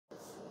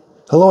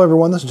Hello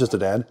everyone, this is Just a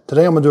Dad.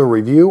 Today I'm going to do a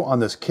review on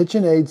this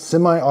KitchenAid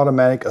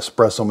semi-automatic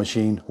espresso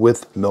machine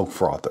with milk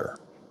frother.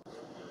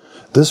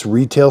 This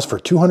retails for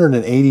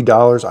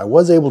 $280. I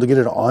was able to get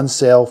it on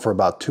sale for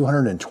about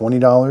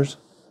 $220.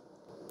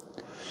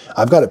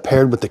 I've got it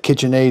paired with the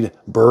KitchenAid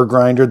burr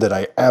grinder that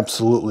I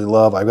absolutely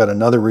love. I've got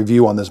another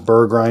review on this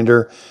burr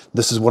grinder.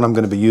 This is what I'm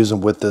going to be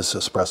using with this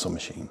espresso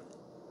machine.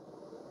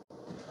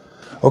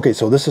 Okay,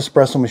 so this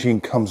espresso machine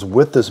comes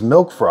with this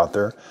milk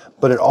frother,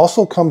 but it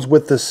also comes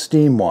with this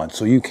steam wand.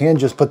 So you can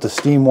just put the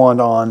steam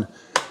wand on,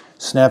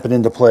 snap it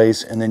into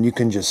place, and then you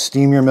can just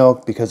steam your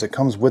milk because it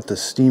comes with the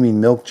steaming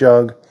milk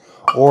jug,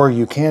 or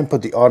you can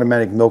put the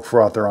automatic milk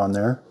frother on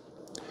there.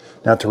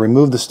 Now to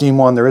remove the steam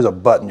wand, there is a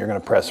button you're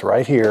gonna press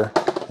right here,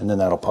 and then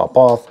that'll pop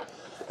off.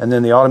 And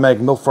then the automatic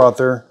milk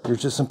frother, you're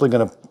just simply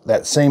gonna,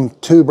 that same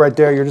tube right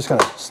there, you're just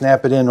gonna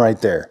snap it in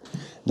right there.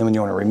 And then when you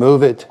wanna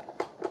remove it,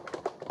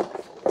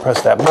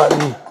 press that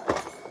button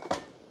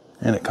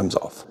and it comes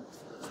off.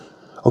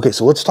 Okay,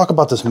 so let's talk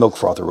about this milk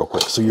frother real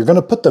quick. So you're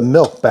gonna put the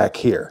milk back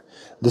here.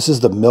 This is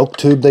the milk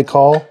tube they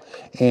call,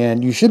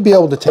 and you should be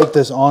able to take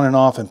this on and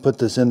off and put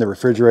this in the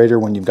refrigerator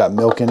when you've got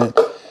milk in it.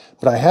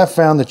 But I have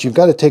found that you've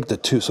got to take the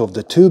tube. So if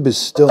the tube is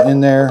still in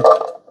there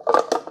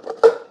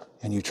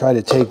and you try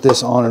to take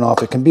this on and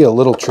off, it can be a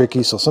little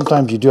tricky. So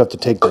sometimes you do have to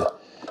take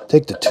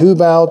the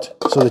tube out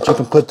so that you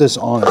can put this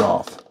on and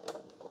off.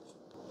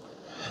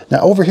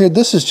 Now over here,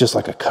 this is just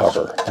like a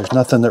cover. There's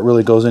nothing that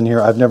really goes in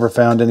here. I've never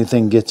found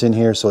anything gets in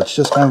here, so it's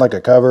just kind of like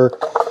a cover.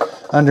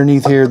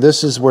 Underneath here,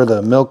 this is where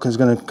the milk is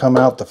going to come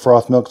out, the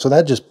froth milk. So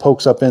that just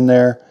pokes up in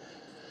there.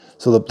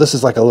 So this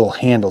is like a little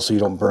handle so you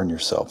don't burn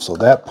yourself. So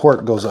that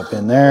port goes up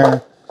in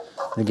there.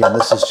 And again,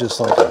 this is just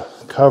like a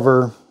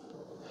cover.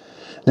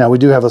 Now we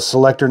do have a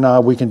selector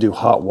knob. We can do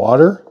hot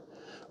water,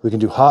 we can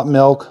do hot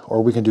milk,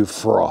 or we can do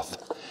froth.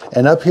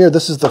 And up here,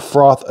 this is the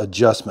froth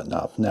adjustment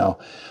knob. Now,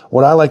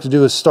 what I like to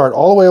do is start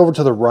all the way over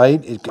to the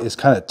right. It's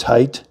kind of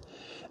tight.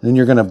 And then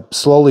you're going to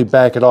slowly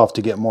back it off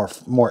to get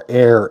more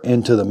air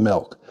into the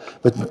milk.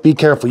 But be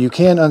careful. You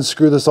can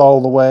unscrew this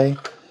all the way.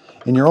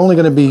 And you're only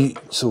going to be,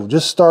 so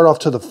just start off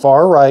to the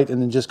far right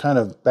and then just kind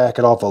of back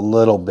it off a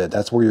little bit.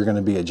 That's where you're going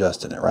to be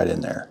adjusting it, right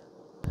in there.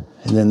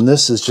 And then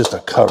this is just a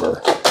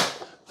cover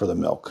for the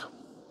milk.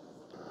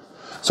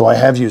 So I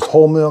have used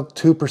whole milk,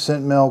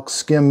 2% milk,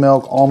 skim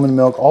milk, almond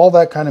milk, all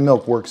that kind of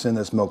milk works in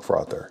this milk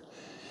frother.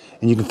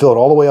 And you can fill it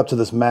all the way up to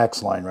this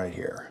max line right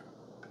here.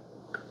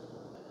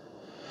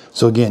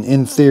 So again,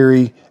 in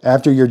theory,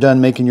 after you're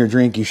done making your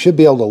drink, you should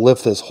be able to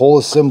lift this whole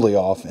assembly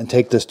off and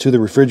take this to the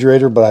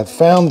refrigerator, but I've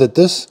found that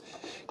this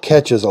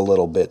catches a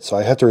little bit. So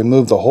I have to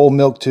remove the whole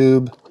milk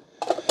tube,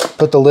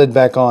 put the lid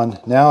back on.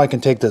 Now I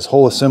can take this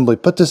whole assembly,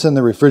 put this in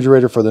the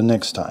refrigerator for the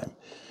next time.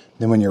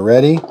 Then when you're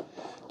ready,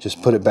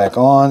 just put it back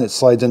on. It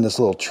slides in this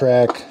little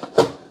track,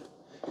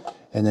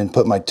 and then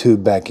put my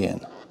tube back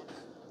in.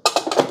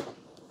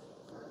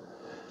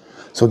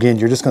 So again,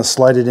 you're just going to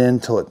slide it in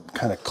until it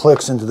kind of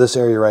clicks into this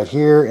area right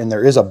here, and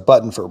there is a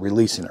button for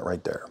releasing it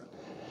right there.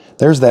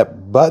 There's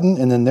that button,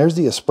 and then there's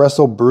the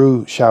espresso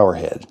brew shower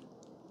head.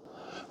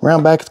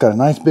 Around back, it's got a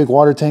nice big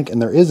water tank,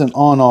 and there is an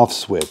on-off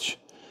switch.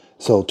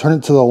 So turn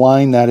it to the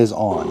line that is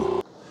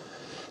on.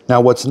 Now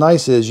what's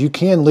nice is you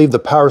can leave the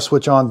power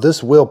switch on.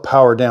 This will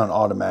power down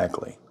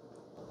automatically.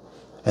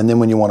 And then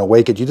when you want to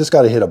wake it, you just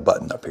got to hit a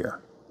button up here.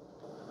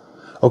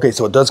 Okay,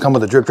 so it does come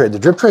with a drip tray. The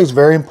drip tray is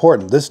very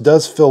important. This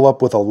does fill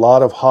up with a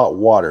lot of hot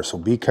water, so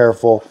be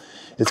careful.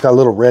 It's got a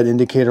little red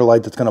indicator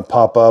light that's going to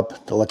pop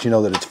up to let you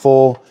know that it's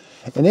full.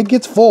 And it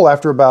gets full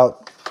after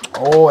about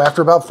 4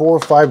 or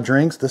 5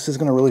 drinks. This is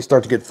going to really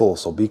start to get full,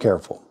 so be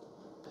careful.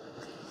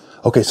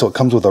 Okay, so it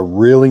comes with a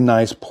really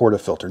nice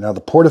portafilter. Now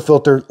the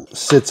portafilter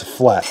sits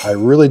flat. I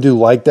really do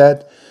like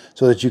that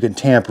so that you can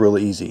tamp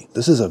really easy.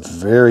 This is a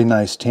very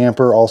nice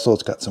tamper. Also,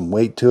 it's got some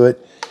weight to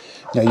it.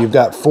 Now you've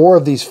got 4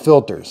 of these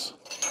filters.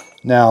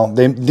 Now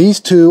these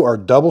 2 are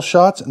double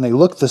shots and they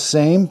look the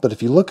same, but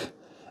if you look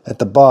at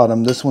the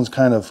bottom, this one's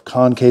kind of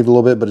concave a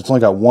little bit, but it's only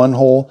got 1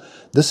 hole.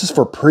 This is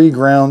for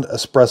pre-ground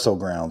espresso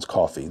grounds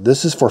coffee.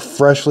 This is for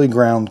freshly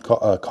ground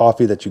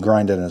coffee that you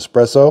grind at an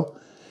espresso.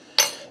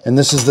 And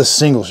this is the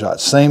single shot,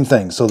 same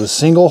thing. So the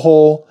single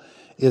hole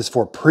is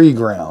for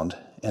pre-ground,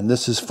 and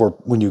this is for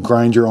when you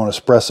grind your own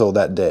espresso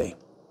that day.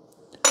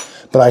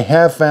 But I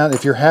have found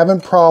if you're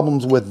having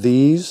problems with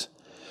these,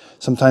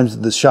 sometimes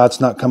the shot's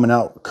not coming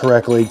out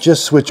correctly,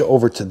 just switch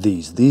over to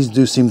these. These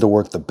do seem to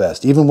work the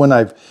best. Even when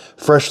I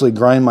freshly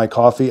grind my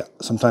coffee,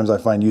 sometimes I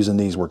find using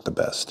these work the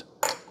best.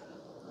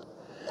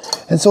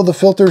 And so the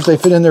filters, they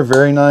fit in there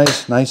very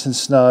nice and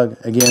snug.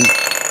 Again,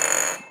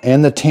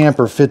 and the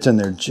tamper fits in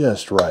there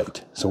just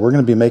right. So we're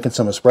going to be making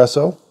some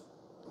espresso.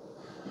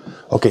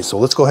 Okay, so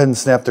let's go ahead and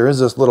snap. There is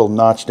this little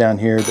notch down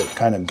here that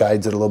kind of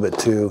guides it a little bit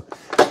too.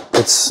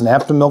 Let's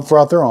snap the milk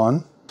frother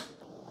on.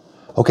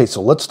 Okay,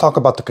 so let's talk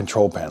about the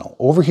control panel.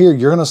 Over here,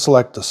 you're going to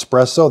select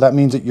espresso. That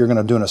means that you're going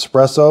to do an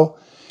espresso.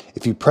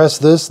 If you press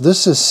this,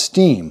 this is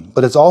steam,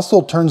 but it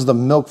also turns the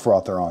milk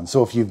frother on.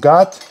 So if you've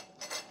got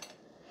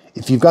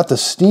the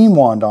steam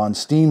wand on,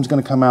 steam's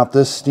going to come out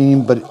this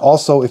steam, but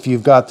also if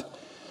you've got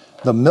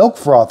the milk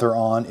frother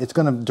on, it's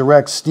going to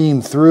direct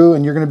steam through,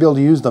 and you're going to be able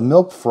to use the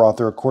milk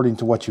frother according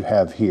to what you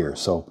have here.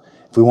 So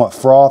if we want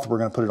froth, we're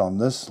going to put it on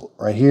this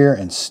right here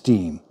and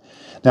steam.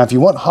 Now, if you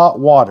want hot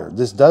water,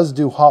 this does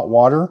do hot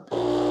water.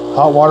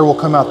 Hot water will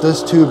come out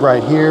this tube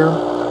right here,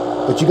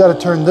 but you got to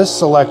turn this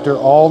selector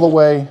all the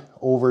way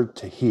over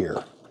to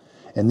here,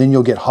 and then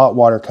you'll get hot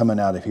water coming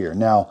out of here.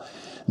 Now,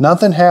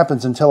 nothing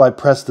happens until I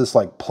press this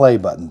like play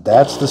button.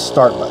 That's the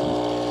start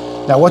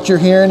button. Now, what you're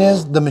hearing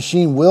is the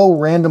machine will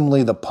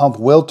randomly, the pump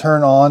will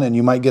turn on, and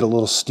you might get a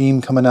little steam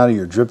coming out of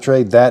your drip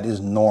tray. That is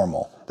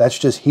normal. That's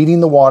just heating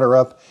the water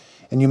up,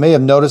 and you may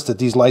have noticed that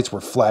these lights were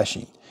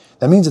flashing.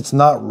 That means it's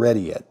not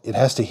ready yet. It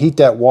has to heat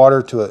that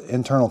water to an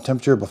internal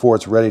temperature before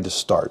it's ready to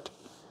start.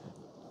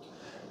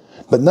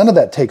 But none of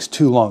that takes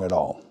too long at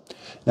all.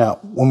 Now,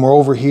 when we're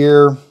over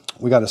here,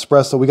 we got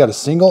espresso, we got a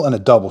single and a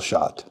double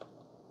shot.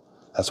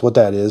 That's what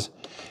that is.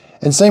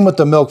 And same with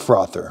the milk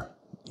frother.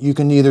 You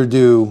can either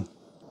do,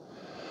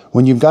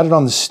 when you've got it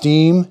on the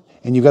steam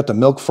and you've got the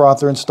milk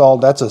frother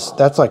installed,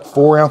 that's like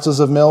 4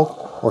 ounces of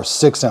milk or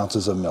 6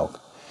 ounces of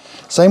milk.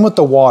 Same with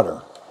the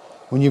water.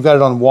 When you've got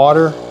it on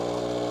water,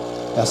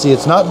 now see,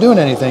 it's not doing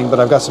anything, but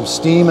I've got some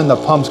steam and the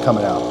pump's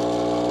coming out.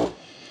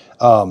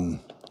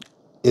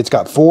 It's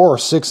got 4 or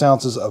 6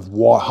 ounces of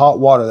hot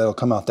water that'll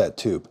come out that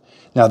tube.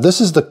 Now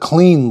this is the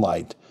clean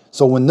light.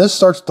 So when this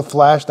starts to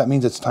flash, that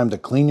means it's time to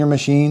clean your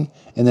machine.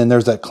 And then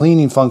there's that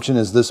cleaning function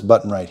is this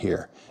button right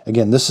here.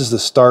 Again, this is the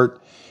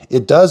start.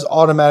 It does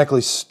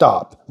automatically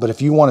stop, but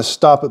if you want to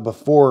stop it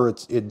before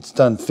it's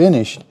done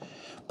finished,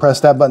 press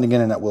that button again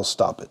and that will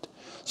stop it.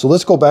 So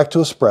let's go back to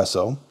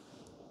espresso.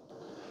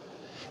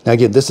 Now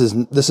again, this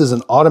is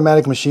an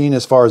automatic machine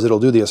as far as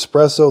it'll do the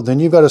espresso. Then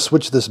you've got to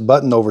switch this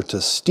button over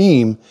to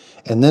steam,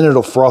 and then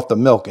it'll froth the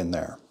milk in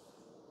there.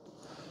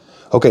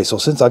 Okay, so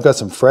since I've got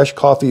some fresh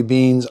coffee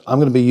beans, I'm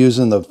going to be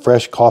using the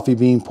fresh coffee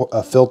bean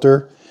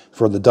filter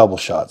for the double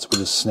shots. We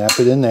just snap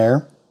it in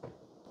there.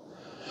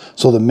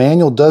 So the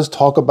manual does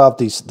talk about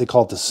these, they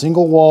call it the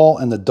single wall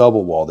and the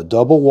double wall. The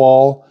double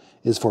wall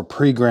is for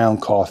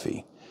pre-ground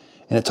coffee.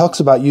 And it talks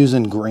about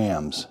using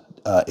grams,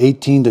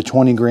 18 to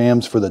 20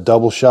 grams for the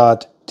double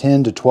shot,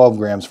 10 to 12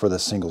 grams for the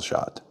single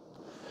shot.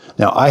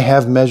 Now I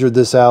have measured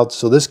this out.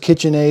 So this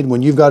KitchenAid,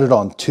 when you've got it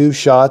on 2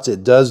 shots,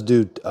 it does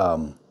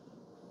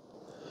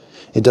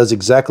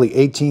exactly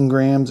 18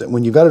 grams. And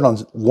when you've got it on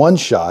 1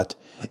 shot,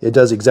 it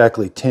does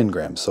exactly 10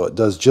 grams. So it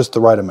does just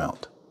the right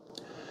amount.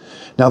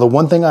 Now the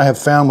one thing I have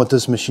found with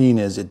this machine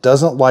is it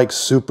doesn't like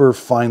super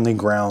finely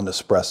ground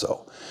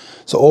espresso.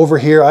 So over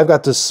here, I've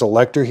got this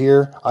selector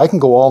here. I can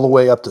go all the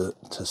way up to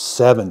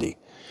 70.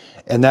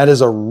 And that is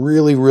a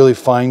really, really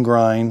fine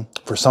grind.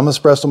 For some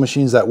espresso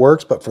machines that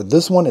works, but for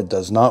this one, it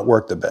does not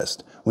work the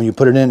best. When you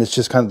put it in, it's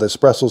just kind of, the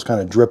espresso's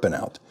kind of dripping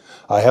out.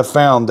 I have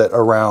found that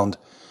around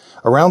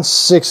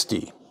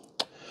 60,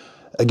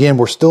 again,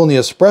 we're still in the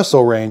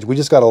espresso range. We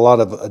just got a lot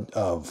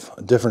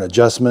of different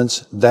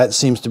adjustments. That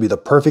seems to be the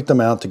perfect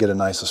amount to get a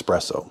nice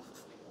espresso.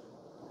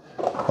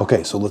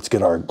 Okay, so let's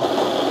get our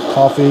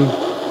coffee.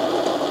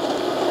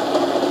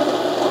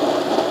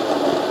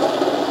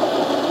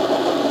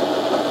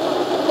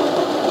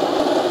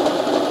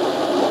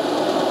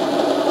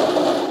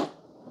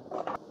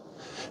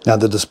 Now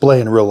the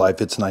display in real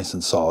life, it's nice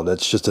and solid.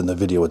 It's just in the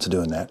video it's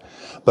doing that.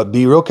 But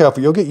be real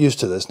careful, you'll get used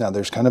to this. Now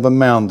there's kind of a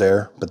mound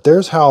there, but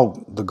there's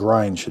how the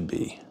grind should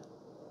be.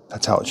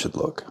 That's how it should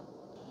look.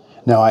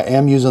 Now I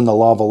am using the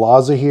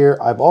Lavalazza here.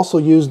 I've also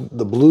used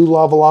the blue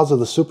Lavalazza,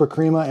 the Super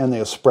Crema, and the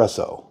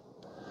Espresso.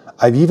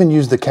 I've even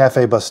used the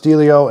Cafe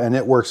Bastilio and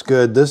it works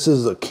good. This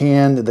is a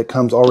can that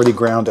comes already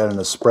ground at an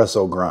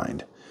espresso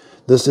grind.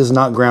 This is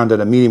not ground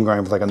at a medium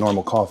grind like a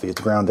normal coffee.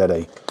 It's ground at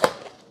a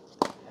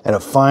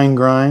fine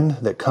grind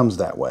that comes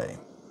that way.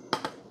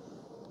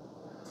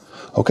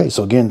 Okay,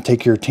 so again,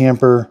 take your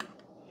tamper,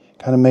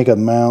 kind of make a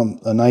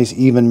mound, a nice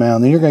even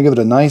mound. Then you're going to give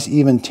it a nice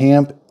even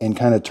tamp and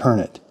kind of turn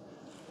it.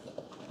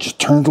 Just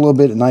turn it a little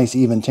bit, a nice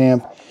even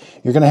tamp.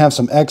 You're going to have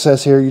some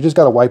excess here. You just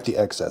got to wipe the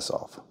excess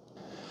off.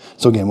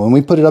 So again, when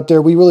we put it up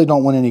there, we really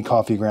don't want any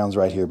coffee grounds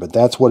right here, but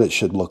that's what it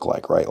should look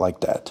like, right?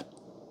 Like that.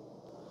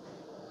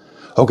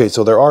 Okay,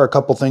 so there are a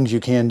couple things you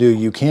can do.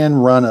 You can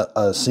run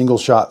a single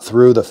shot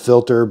through the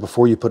filter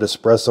before you put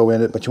espresso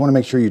in it, but you want to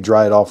make sure you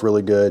dry it off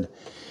really good.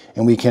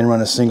 And we can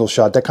run a single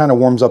shot. That kind of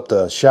warms up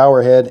the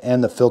shower head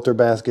and the filter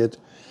basket.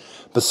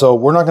 But so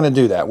we're not going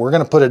to do that. We're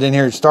going to put it in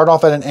here. Start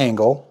off at an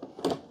angle,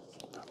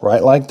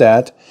 right like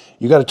that.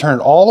 You got to turn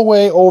it all the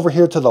way over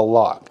here to the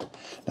lock.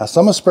 Now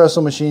some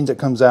espresso machines that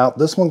comes out,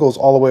 this one goes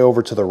all the way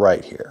over to the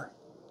right here.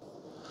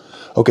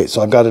 Okay,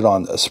 so I've got it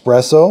on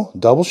espresso,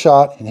 double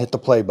shot, and hit the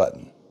play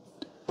button.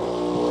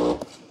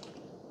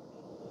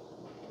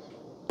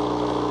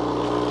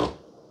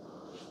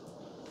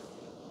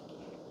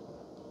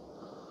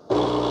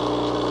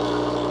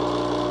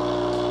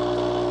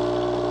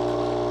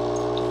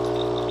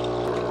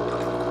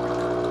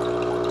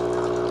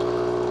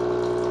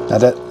 Now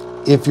that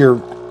if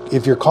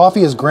your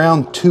coffee is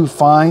ground too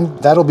fine,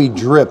 that'll be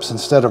drips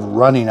instead of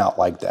running out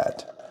like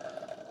that.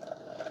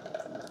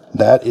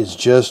 That is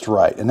just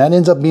right. And that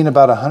ends up being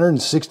about a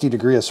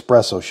 160-degree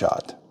espresso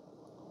shot.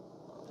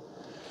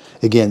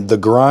 Again, the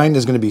grind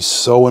is going to be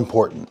so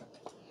important.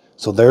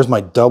 So there's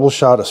my double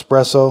shot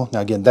espresso.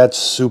 Now again, that's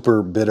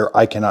super bitter.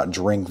 I cannot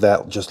drink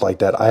that just like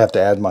that. I have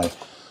to add my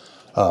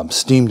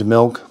steamed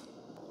milk.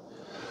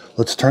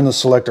 Let's turn the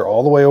selector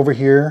all the way over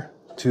here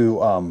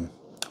to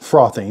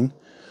frothing.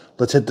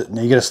 Let's hit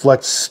now you got to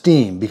select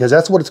steam because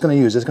that's what it's going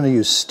to use. It's going to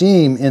use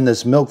steam in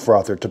this milk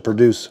frother to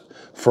produce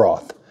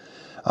froth.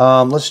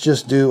 Let's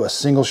just do a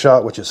single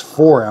shot, which is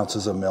 4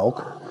 ounces of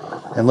milk.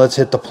 And let's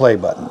hit the play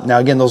button. Now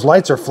again, those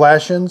lights are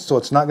flashing, so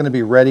it's not going to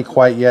be ready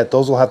quite yet.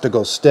 Those will have to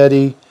go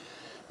steady.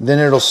 Then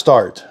it'll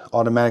start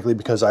automatically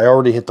because I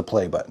already hit the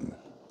play button.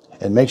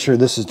 And make sure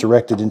this is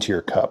directed into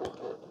your cup.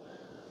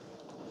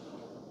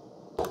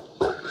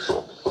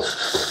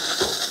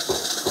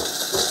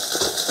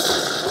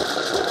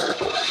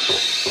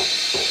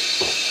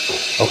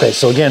 Okay,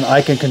 so again,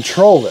 I can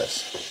control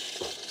this.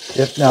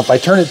 If I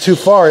turn it too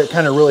far, it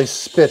kind of really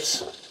spits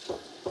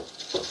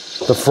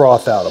the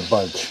froth out a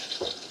bunch.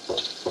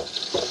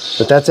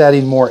 But that's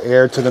adding more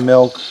air to the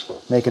milk,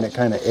 making it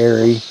kind of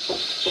airy.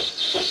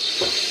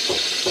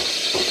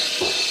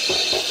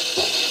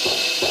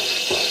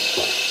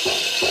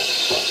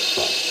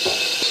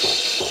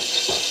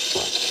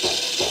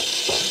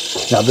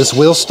 Now this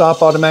will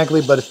stop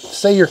automatically, but if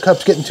say your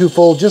cup's getting too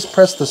full, just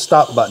press the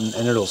stop button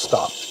and it'll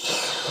stop.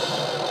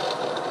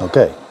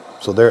 Okay,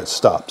 so there it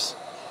stops.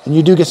 And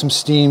you do get some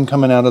steam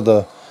coming out of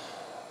the...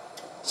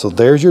 So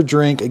there's your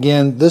drink.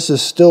 Again, this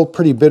is still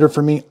pretty bitter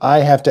for me. I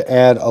have to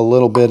add a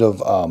little bit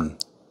of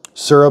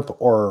syrup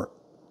or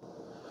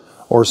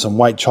some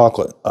white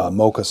chocolate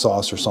mocha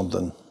sauce or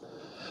something.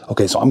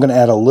 Okay, so I'm going to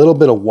add a little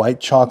bit of white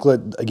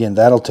chocolate. Again,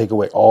 that'll take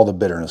away all the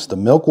bitterness. The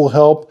milk will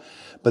help,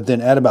 but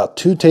then add about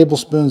 2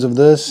 tablespoons of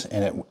this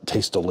and it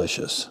tastes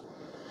delicious.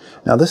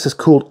 Now this has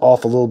cooled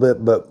off a little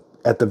bit, but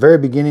at the very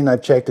beginning I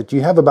checked that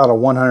you have about a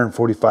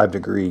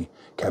 145-degree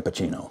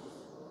cappuccino.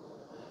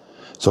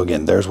 So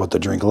again, there's what the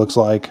drink looks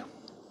like.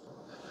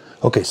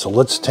 Okay, so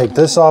let's take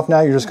this off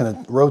now. You're just going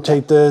to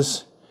rotate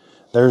this.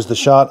 There's the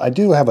shot. I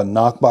do have a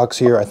knock box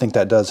here. I think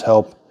that does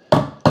help.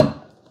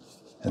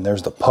 And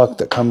there's the puck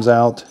that comes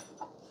out.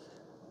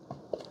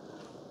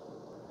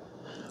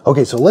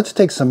 Okay, so let's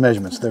take some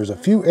measurements. There's a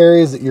few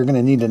areas that you're going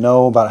to need to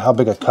know about how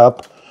big a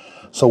cup.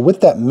 So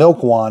with that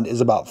milk wand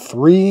is about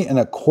 3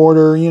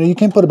 1/4. You know, you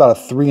can put about a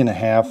 3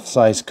 1/2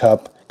 size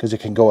cup because it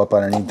can go up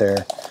underneath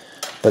there.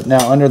 But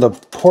now under the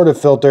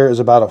portafilter is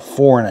about a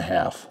 4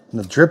 1/2.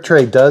 The drip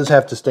tray does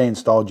have to stay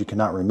installed. You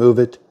cannot remove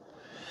it.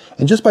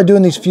 And just by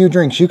doing these few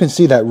drinks, you can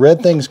see that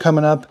red thing's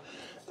coming up.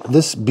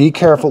 Be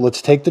careful.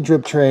 Let's take the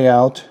drip tray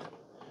out.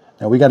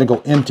 Now we got to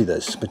go empty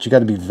this, but you got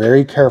to be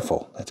very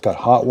careful. It's got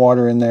hot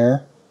water in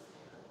there.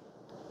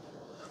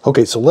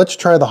 Okay, so let's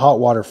try the hot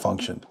water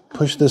function.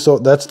 Push this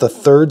out. That's the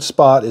 3rd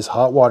spot is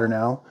hot water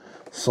now.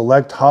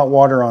 Select hot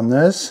water on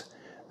this,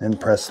 then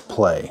press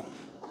play.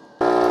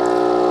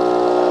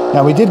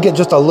 Now we did get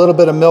just a little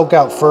bit of milk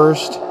out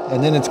first,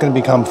 and then it's going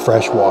to become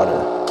fresh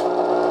water.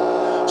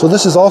 So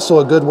this is also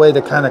a good way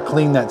to kind of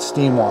clean that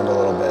steam wand a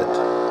little bit.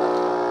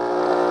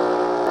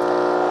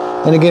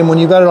 And again, when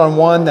you got it on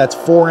 1, that's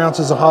 4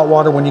 ounces of hot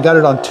water. When you got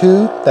it on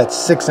 2, that's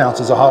 6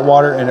 ounces of hot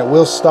water, and it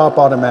will stop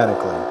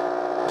automatically.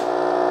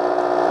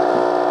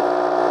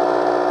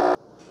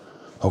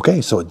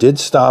 Okay, so it did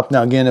stop.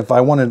 Now again, if I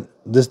wanted,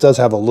 this does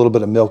have a little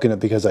bit of milk in it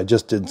because I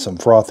just did some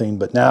frothing,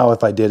 but now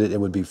if I did it, it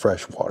would be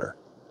fresh water.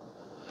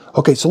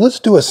 Okay, so let's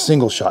do a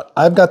single shot.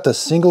 I've got the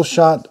single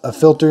shot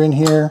filter in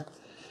here.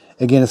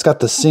 Again, it's got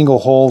the single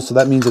hole, so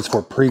that means it's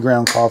for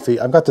pre-ground coffee.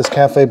 I've got this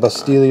Cafe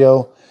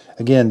Bastilio.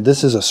 Again,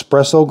 this is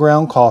espresso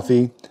ground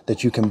coffee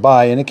that you can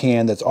buy in a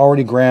can that's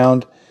already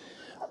ground.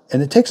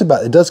 And it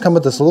does come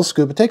with this little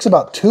scoop. It takes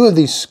about 2 of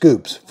these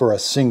scoops for a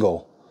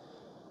single.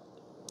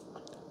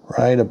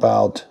 Right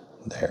about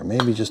there,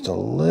 maybe just a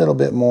little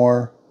bit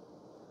more.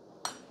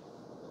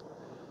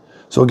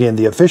 So again,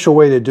 the official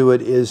way to do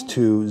it is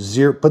to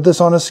put this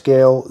on a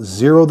scale,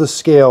 zero the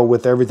scale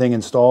with everything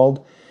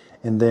installed,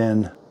 and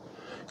then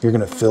you're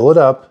going to fill it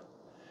up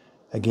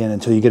again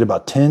until you get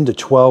about 10 to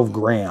 12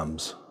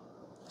 grams.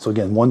 So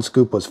again, 1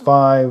 scoop was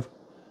 5,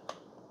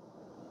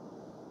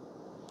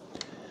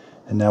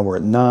 and now we're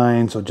at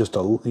 9. So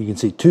you can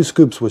see 2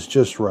 scoops was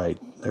just right.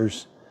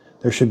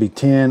 There should be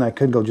 10. I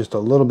could go just a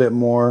little bit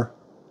more.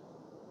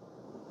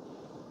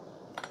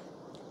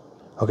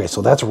 Okay,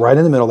 so that's right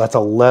in the middle. That's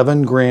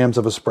 11 grams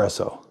of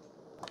espresso.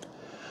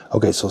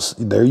 Okay, so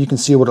there you can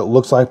see what it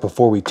looks like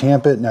before we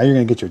tamp it. Now you're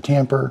going to get your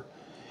tamper.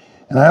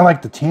 And I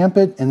like to tamp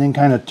it and then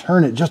kind of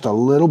turn it just a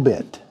little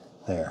bit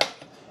there.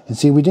 And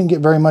see, we didn't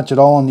get very much at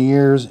all on the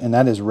ears, and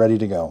that is ready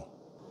to go.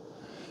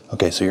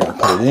 Okay, so you're going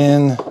to put it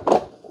in,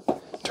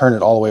 turn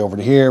it all the way over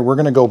to here. We're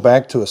going to go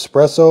back to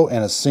espresso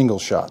and a single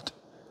shot.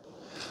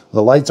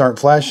 The lights aren't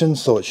flashing,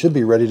 so it should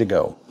be ready to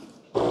go.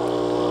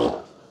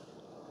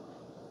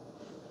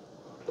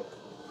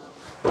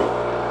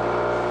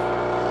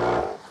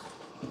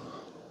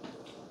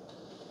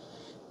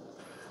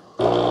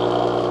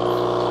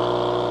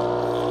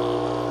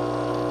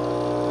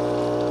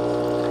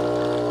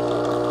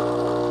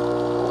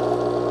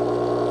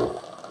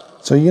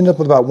 So you end up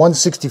with about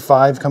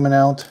 165 coming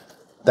out.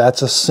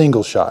 That's a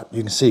single shot.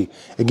 You can see,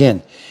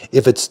 again,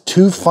 if it's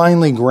too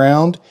finely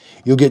ground,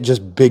 you'll get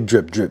just big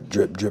drip, drip,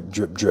 drip, drip,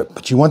 drip, drip.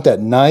 But you want that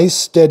nice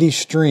steady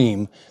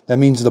stream. That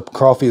means the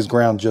coffee is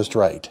ground just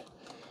right.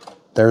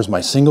 There's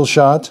my single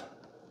shot.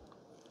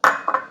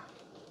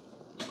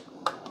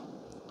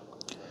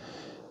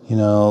 You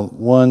know,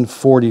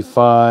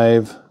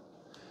 145.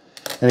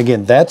 And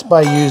again, that's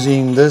by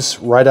using this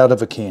right out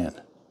of a can.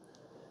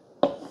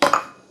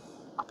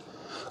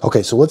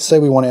 Okay, so let's say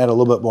we want to add a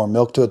little bit more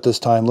milk to it this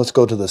time. Let's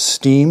go to the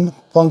steam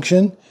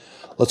function.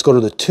 Let's go to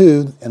the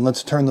tube, and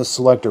let's turn the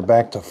selector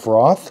back to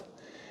froth.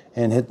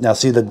 And hit, now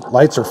see the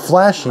lights are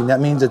flashing.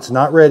 That means it's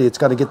not ready. It's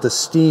got to get the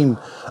steam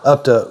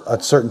up to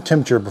a certain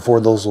temperature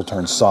before those will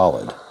turn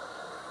solid.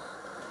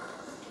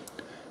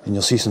 And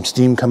you'll see some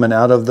steam coming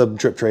out of the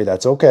drip tray.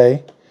 That's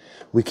okay.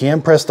 We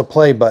can press the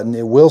play button.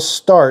 It will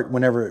start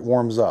whenever it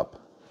warms up.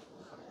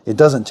 It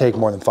doesn't take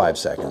more than 5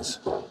 seconds.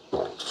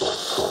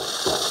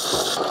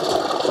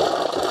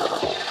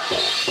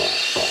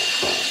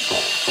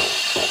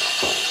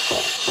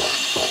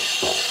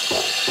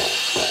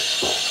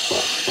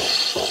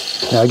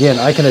 Now again,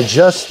 I can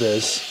adjust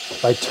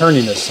this by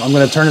turning this. I'm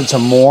going to turn it to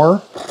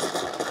more.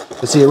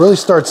 But see, it really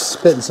starts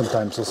spitting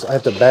sometimes, so I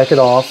have to back it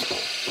off.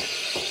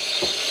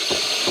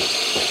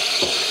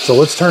 So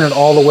let's turn it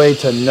all the way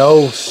to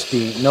no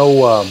steam,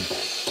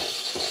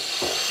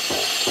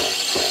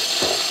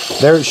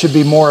 there it should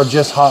be more of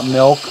just hot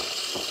milk.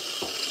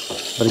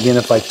 But again,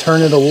 if I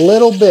turn it a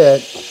little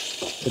bit,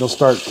 it'll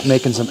start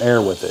making some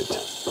air with it.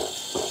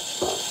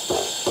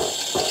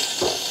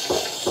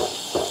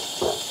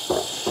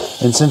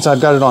 And since I've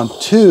got it on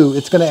 2,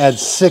 it's going to add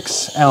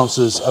 6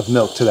 ounces of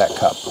milk to that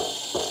cup.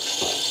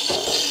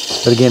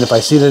 But again, if I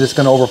see that it's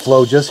going to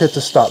overflow, just hit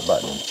the stop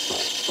button.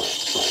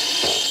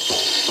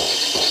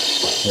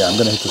 Yeah, I'm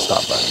going to hit the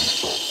stop button.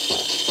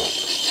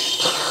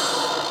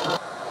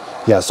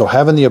 Yeah, so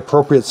having the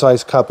appropriate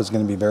size cup is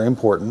going to be very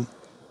important.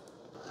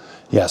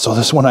 Yeah, so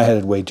this one I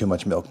added way too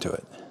much milk to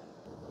it.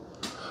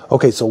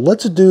 Okay, so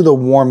let's do the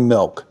warm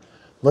milk.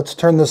 Let's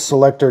turn this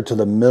selector to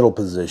the middle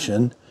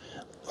position.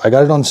 I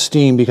got it on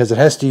steam because it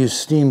has to use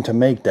steam to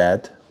make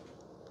that.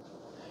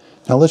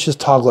 Now let's just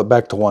toggle it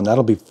back to 1.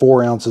 That'll be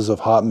 4 ounces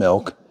of hot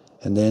milk.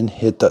 And then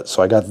hit the,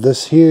 so I got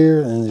this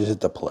here and then just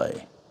hit the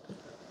play.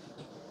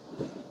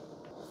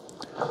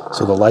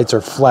 So the lights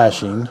are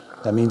flashing.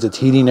 That means it's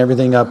heating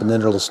everything up and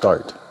then it'll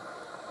start.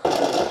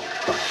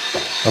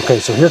 Okay,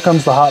 so here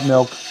comes the hot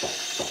milk.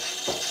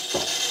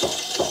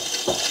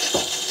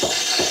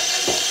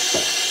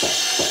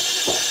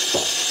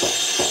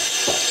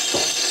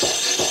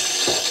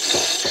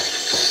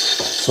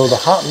 So the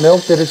hot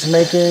milk that it's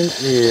making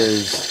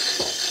is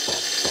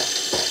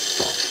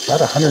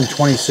about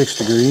 126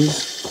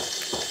 degrees.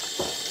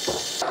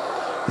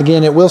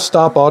 Again, it will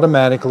stop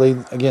automatically.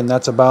 Again,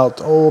 that's about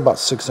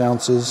 6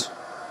 ounces.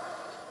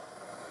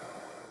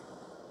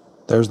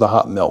 There's the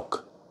hot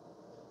milk.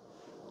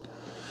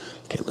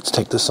 Okay, let's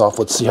take this off.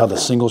 Let's see how the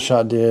single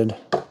shot did.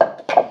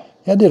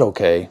 Yeah, it did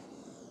okay.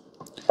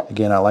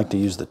 Again, I like to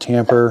use the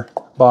tamper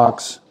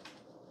box.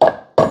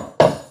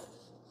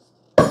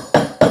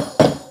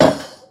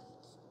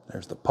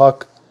 There's the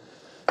puck,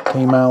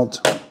 came out.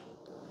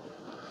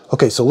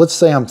 Okay, so let's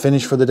say I'm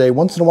finished for the day.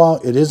 Once in a while,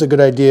 it is a good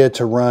idea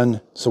to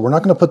run. So we're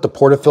not gonna put the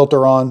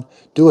portafilter on.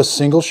 Do a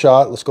single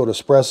shot. Let's go to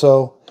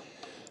Espresso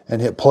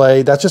and hit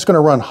play. That's just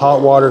gonna run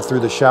hot water through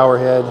the shower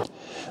head.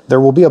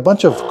 There will be a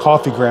bunch of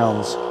coffee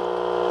grounds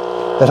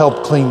that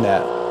help clean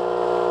that.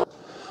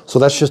 So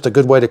that's just a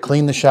good way to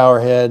clean the shower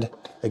head.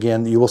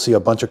 Again, you will see a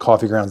bunch of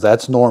coffee grounds.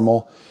 That's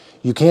normal.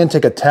 You can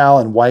take a towel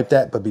and wipe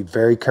that, but be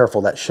very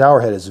careful. That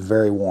shower head is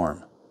very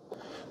warm.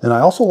 And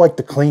I also like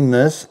to clean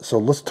this. So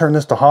let's turn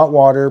this to hot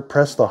water,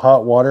 press the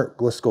hot water.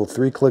 Let's go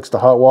 3 clicks to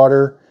hot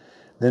water,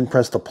 then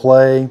press the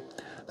play.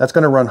 That's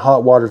gonna run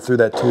hot water through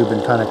that tube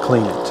and kind of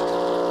clean it.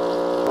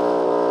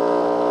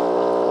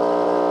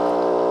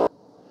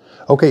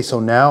 Okay, so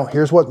now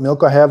here's what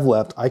milk I have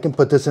left. I can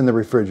put this in the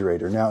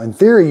refrigerator. Now in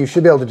theory, you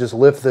should be able to just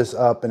lift this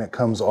up and it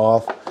comes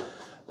off,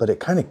 but it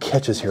kind of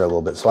catches here a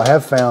little bit. So I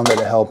have found that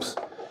it helps.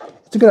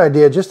 It's a good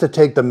idea just to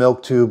take the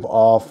milk tube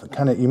off.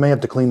 You may have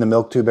to clean the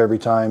milk tube every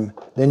time.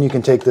 Then you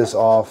can take this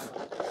off,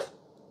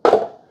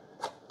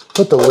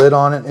 put the lid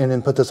on it, and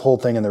then put this whole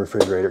thing in the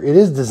refrigerator. It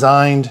is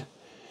designed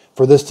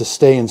for this to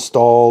stay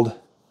installed,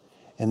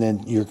 and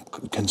then you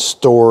can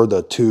store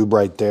the tube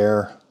right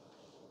there.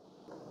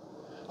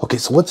 Okay,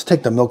 so let's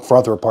take the milk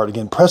frother apart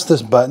again. Press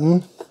this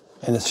button,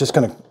 and it's just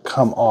gonna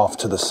come off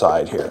to the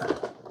side here.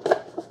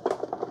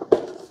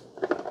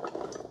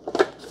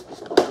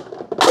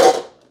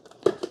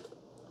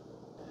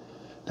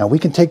 Now we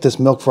can take this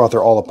milk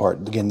frother all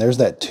apart. Again, there's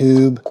that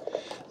tube.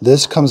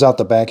 This comes out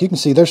the back. You can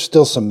see there's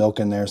still some milk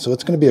in there, so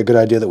it's gonna be a good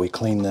idea that we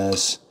clean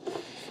this.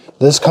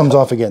 This comes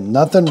off again.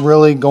 Nothing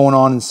really going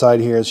on inside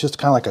here. It's just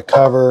kind of like a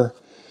cover.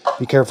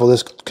 Be careful,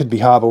 this could be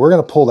hot, but we're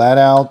gonna pull that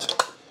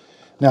out.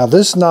 Now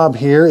this knob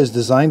here is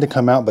designed to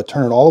come out, but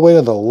turn it all the way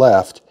to the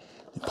left.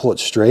 Pull it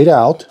straight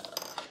out.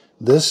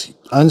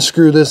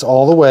 Unscrew this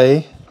all the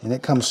way, and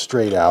it comes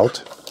straight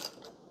out.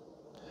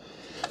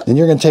 Then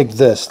you're going to take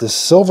this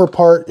silver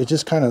part, it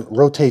just kind of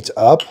rotates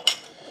up.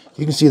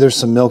 You can see there's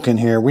some milk in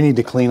here. We need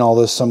to clean all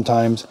this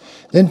sometimes.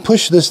 Then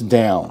push this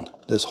down.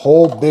 This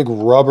whole big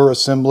rubber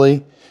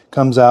assembly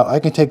comes out. I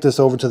can take this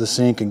over to the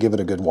sink and give it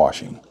a good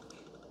washing.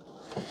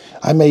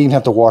 I may even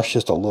have to wash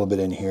just a little bit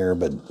in here,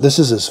 but this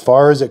is as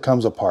far as it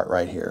comes apart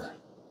right here.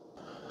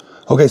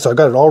 Okay, so I've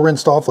got it all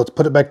rinsed off. Let's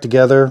put it back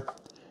together.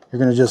 You're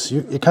going to just,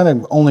 it kind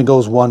of only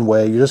goes one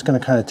way. You're just going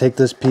to kind of take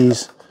this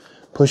piece,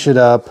 push it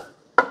up,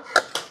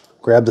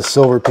 grab the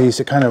silver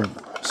piece. It kind of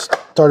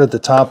start at the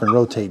top and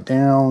rotate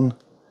down.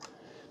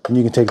 Then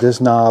you can take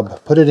this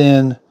knob, put it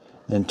in,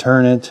 and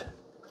turn it.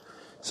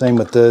 Same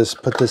with this.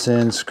 Put this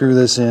in, screw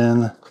this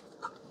in.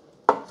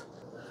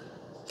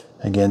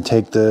 Again,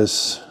 take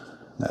this.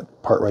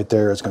 That part right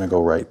there is going to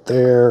go right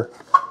there.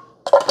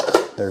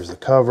 There's the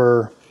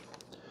cover.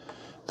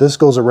 This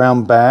goes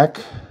around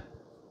back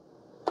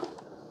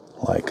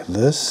like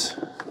this.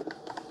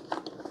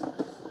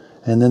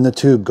 And then the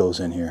tube goes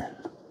in here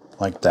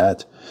like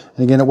that.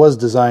 And again, it was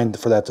designed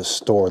for that to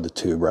store the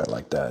tube right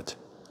like that.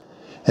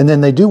 And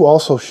then they do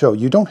also show,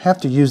 you don't have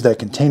to use that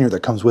container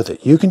that comes with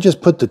it. You can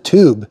just put the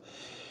tube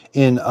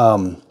in,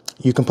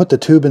 you can put the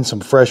tube in some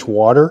fresh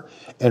water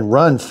and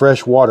run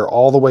fresh water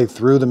all the way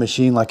through the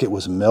machine like it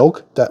was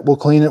milk. That will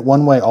clean it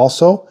one way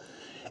also.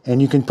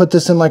 And you can put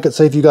this in, like,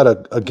 say if you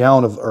got a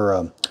gallon of,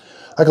 or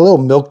like a little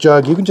milk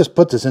jug, you can just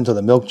put this into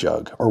the milk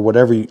jug or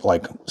whatever you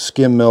like,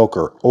 skim milk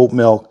or oat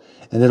milk,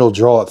 and it'll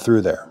draw it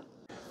through there.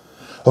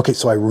 Okay,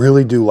 so I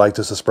really do like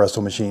this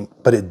espresso machine,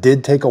 but it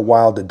did take a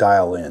while to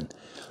dial in.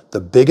 The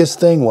biggest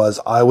thing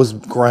was I was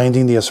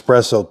grinding the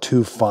espresso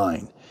too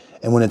fine.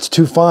 And when it's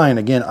too fine,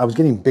 again, I was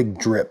getting big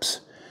drips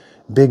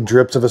of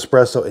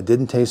espresso. It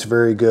didn't taste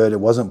very good. It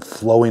wasn't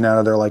flowing out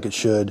of there like it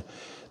should.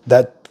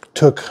 That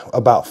took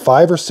about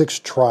 5 or 6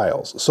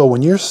 trials. So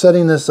when you're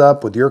setting this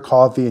up with your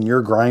coffee and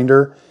your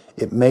grinder,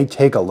 it may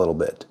take a little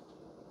bit.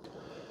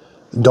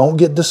 Don't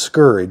get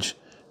discouraged.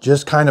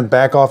 Just kind of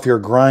back off your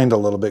grind a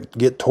little bit.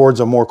 Get towards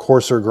a more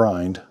coarser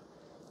grind.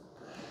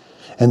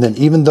 And then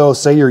even though,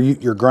 say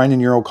you're grinding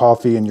your own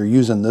coffee and you're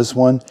using this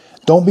one,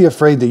 don't be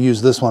afraid to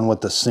use this one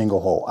with the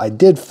single hole. I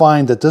did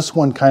find that this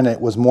one kind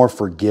of was more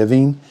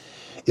forgiving.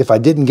 If I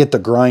didn't get the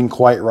grind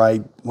quite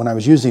right, when I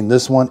was using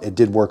this one, it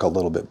did work a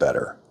little bit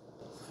better.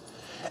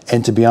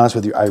 And to be honest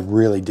with you, I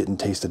really didn't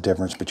taste the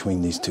difference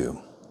between these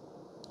two.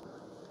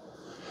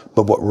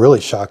 But what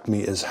really shocked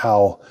me is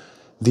how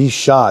these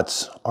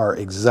shots are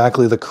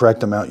exactly the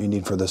correct amount you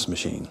need for this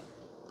machine.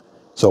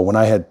 So when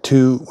I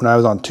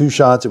was on 2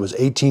 shots, it was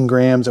 18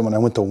 grams. And when I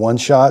went to 1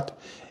 shot,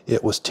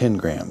 it was 10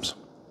 grams.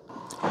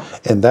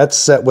 And that's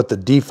set with the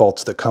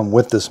defaults that come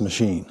with this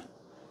machine.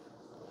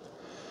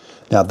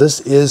 Now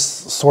this is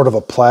sort of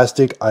a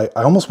plastic. I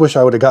almost wish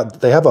I would have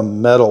got, they have a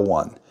metal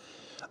one.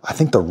 I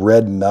think the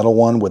red metal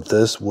one with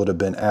this would have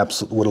been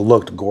would have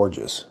looked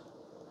gorgeous.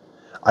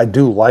 I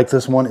do like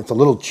this one. It's a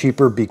little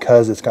cheaper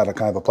because it's got a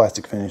kind of a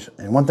plastic finish.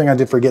 And one thing I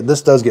did forget,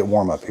 this does get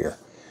warm up here.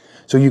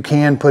 So you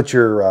can put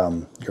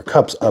your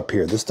cups up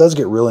here. This does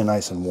get really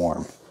nice and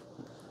warm.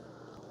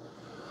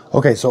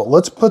 Okay, so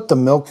let's put the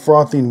milk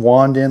frothing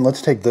wand in.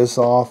 Let's take this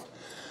off.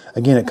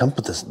 Again, it comes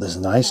with this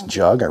nice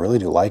jug. I really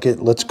do like it.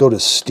 Let's go to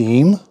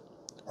steam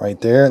right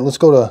there. Let's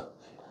go to,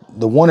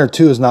 the 1 or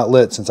 2 is not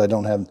lit since I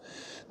don't have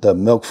the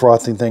milk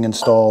frothing thing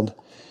installed.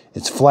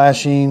 It's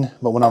flashing,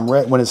 but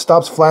when it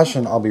stops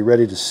flashing, I'll be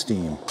ready to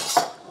steam.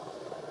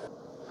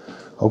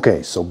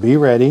 Okay, so be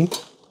ready.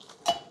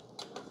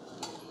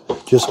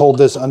 Just hold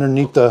this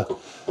underneath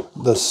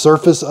the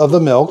surface of the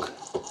milk.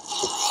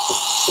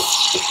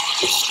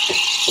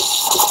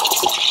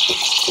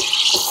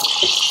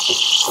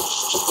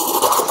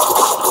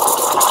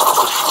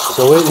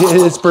 So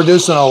it's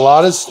producing a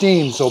lot of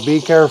steam, so be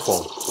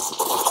careful.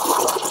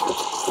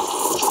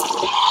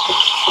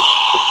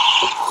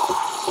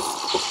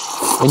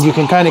 And you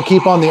can kind of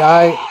keep on the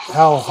eye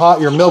how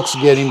hot your milk's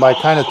getting by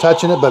kind of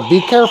touching it, but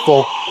be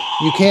careful.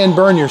 You can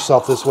burn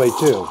yourself this way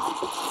too.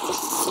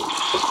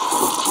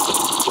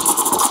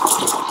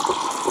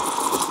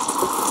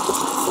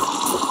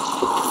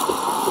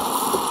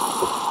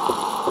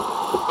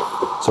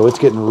 So it's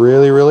getting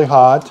really, really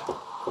hot.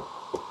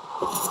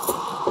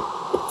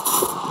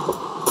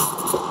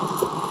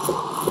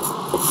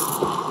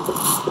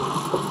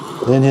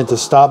 Then hit the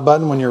stop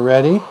button when you're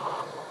ready.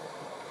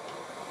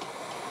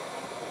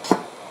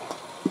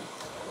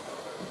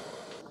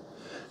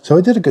 So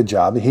it did a good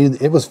job.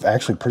 It was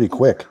actually pretty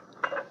quick.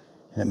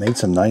 And it made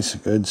some nice,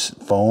 good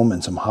foam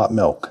and some hot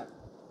milk.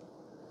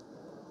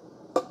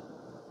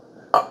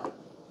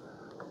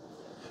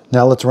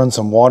 Now let's run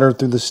some water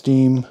through the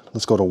steam.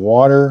 Let's go to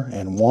water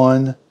and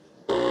 1.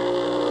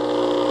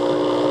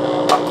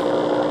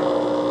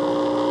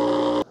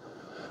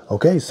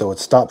 Okay, so it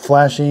stopped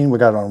flashing. We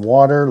got it on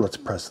water. Let's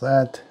press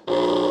that.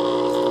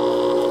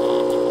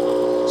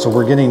 So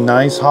we're getting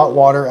nice hot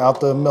water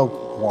out the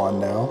milk wand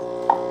now.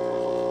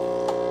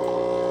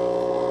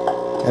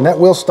 And that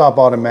will stop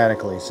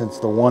automatically since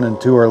the 1 and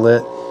 2 are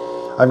lit.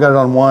 I've got it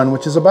on 1,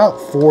 which is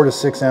about 4 to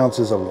 6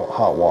 ounces of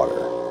hot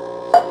water.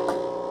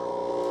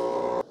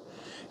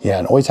 Yeah,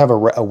 and always have a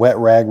wet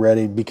rag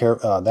ready. Be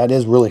careful. That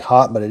is really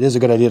hot, but it is a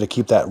good idea to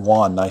keep that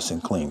wand nice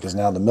and clean because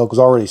now the milk is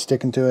already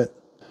sticking to it.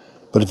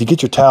 But if you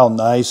get your towel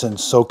nice and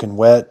soaking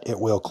wet, it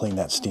will clean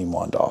that steam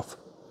wand off.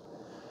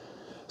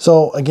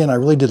 So again, I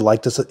really did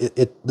like this.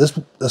 This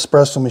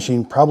espresso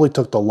machine probably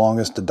took the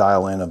longest to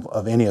dial in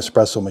of any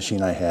espresso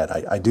machine I had.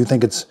 I do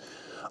think it's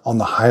on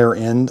the higher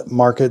end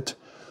market.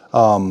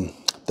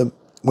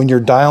 When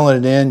you're dialing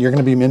it in, you're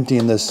going to be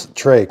emptying this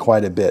tray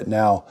quite a bit.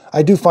 Now,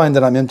 I do find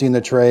that I'm emptying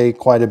the tray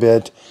quite a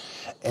bit,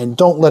 and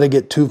don't let it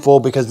get too full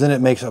because then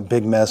it makes a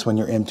big mess when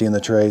you're emptying the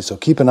tray. So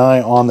keep an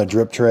eye on the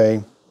drip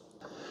tray.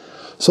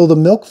 So the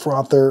milk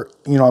frother,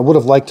 you know, I would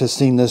have liked to have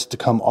seen this to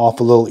come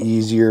off a little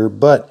easier,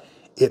 but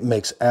it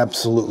makes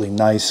absolutely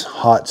nice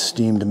hot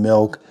steamed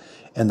milk,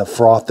 and the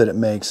froth that it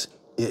makes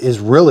is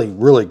really,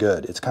 really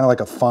good. It's kind of like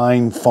a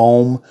fine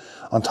foam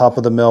on top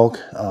of the milk,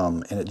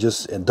 and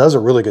it does a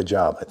really good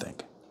job, I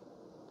think.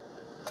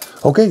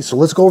 Okay, so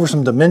let's go over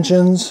some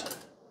dimensions.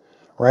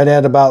 Right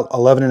at about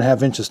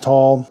 11.5 inches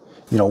tall.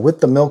 You know,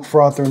 with the milk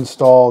frother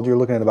installed, you're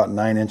looking at about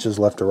 9 inches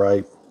left to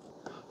right.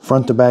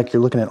 Front to back,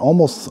 you're looking at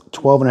almost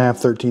 12.5,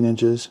 13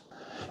 inches.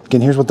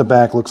 Again, here's what the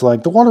back looks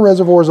like. The water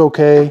reservoir is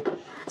okay.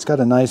 It's got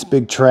a nice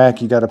big track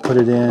you got to put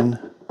it in.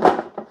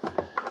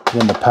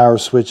 Then the power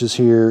switch is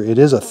here. It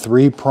is a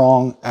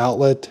 3-prong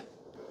outlet.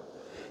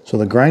 So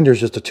the grinder is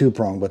just a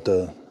 2-prong, but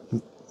the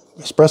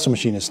espresso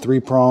machine is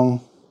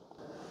 3-prong.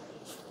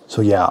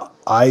 So yeah,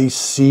 I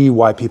see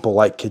why people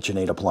like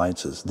KitchenAid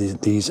appliances.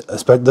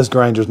 This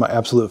grinder is my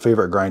absolute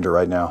favorite grinder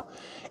right now.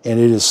 And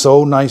it is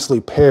so nicely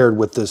paired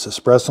with this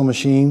espresso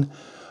machine.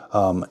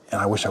 And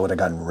I wish I would have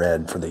gotten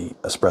red for the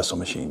espresso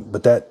machine,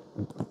 but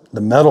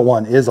the metal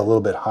one is a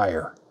little bit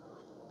higher.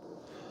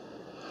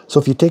 So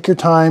if you take your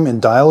time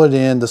and dial it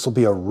in, this will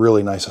be a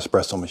really nice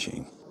espresso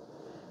machine.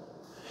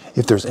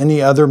 If there's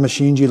any other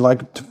machines you'd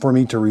like for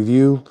me to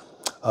review,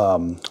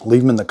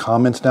 leave them in the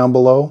comments down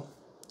below.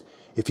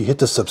 If you hit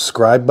the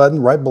subscribe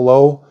button right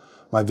below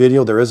my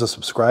video, there is a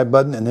subscribe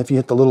button. And if you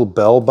hit the little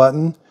bell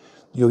button,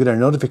 you'll get a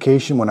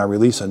notification when I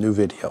release a new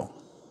video.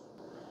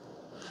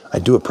 I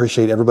do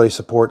appreciate everybody's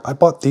support. I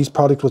bought these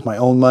products with my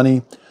own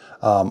money.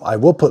 I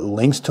will put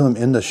links to them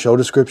in the show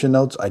description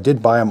notes. I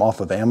did buy them off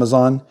of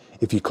Amazon.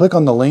 If you click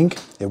on the link,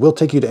 it will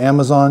take you to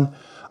Amazon.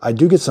 I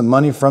do get some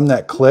money from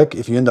that click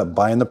if you end up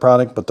buying the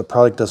product, but the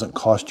product doesn't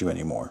cost you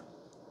anymore.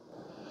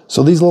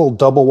 So these little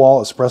double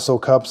wall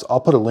espresso cups, I'll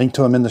put a link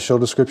to them in the show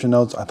description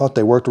notes. I thought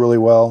they worked really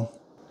well.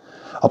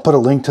 I'll put a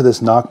link to this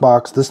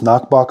knockbox. This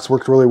knockbox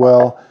worked really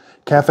well.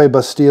 Cafe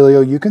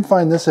Bastilio, you can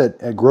find this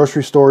at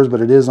grocery stores, but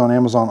it is on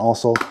Amazon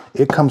also.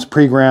 It comes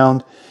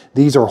pre-ground.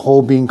 These are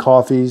whole bean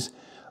coffees.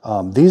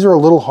 These are a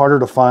little harder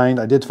to find.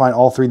 I did find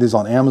all 3 of these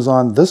on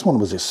Amazon. This one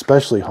was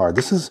especially hard.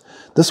 This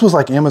was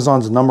like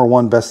Amazon's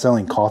 #1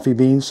 best-selling coffee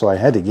bean, so I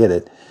had to get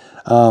it.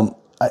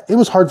 It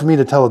was hard for me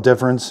to tell a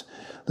difference.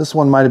 This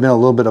one might have been a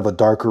little bit of a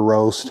darker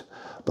roast,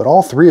 but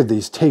all 3 of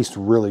these taste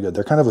really good.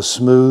 They're kind of a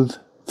smooth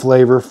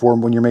flavor for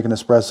when you're making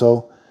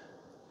espresso.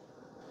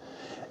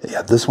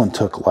 Yeah, this one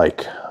took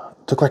like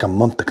a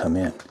month to come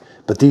in,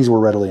 but these were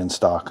readily in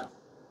stock.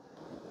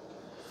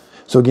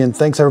 So again,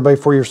 thanks everybody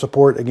for your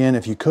support. Again,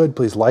 if you could,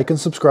 please like and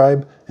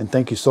subscribe, and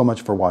thank you so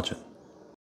much for watching.